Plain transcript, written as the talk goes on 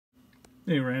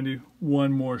Hey Randy,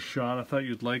 one more shot. I thought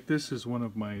you'd like this. This is one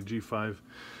of my G5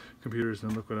 computers,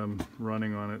 and look what I'm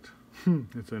running on it.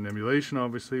 It's an emulation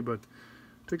obviously, but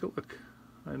take a look.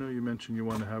 I know you mentioned you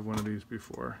wanted to have one of these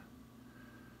before.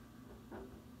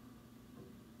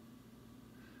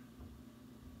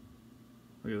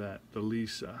 Look at that, the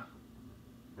Lisa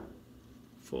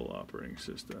full operating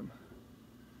system.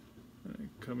 And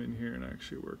I come in here and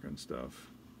actually work on stuff.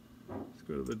 Let's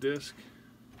go to the disk.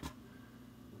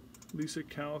 Lisa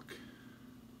Calc.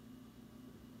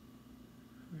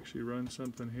 Actually run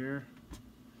something here.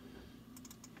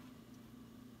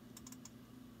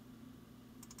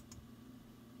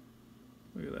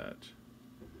 Look at that.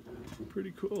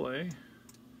 Pretty cool, eh? I don't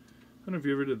know if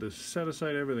you ever did this. Set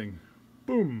aside everything.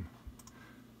 Boom!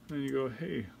 And then you go,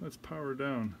 hey, let's power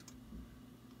down.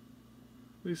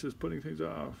 Lisa's putting things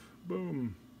off.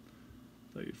 Boom!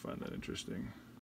 Thought you'd find that interesting.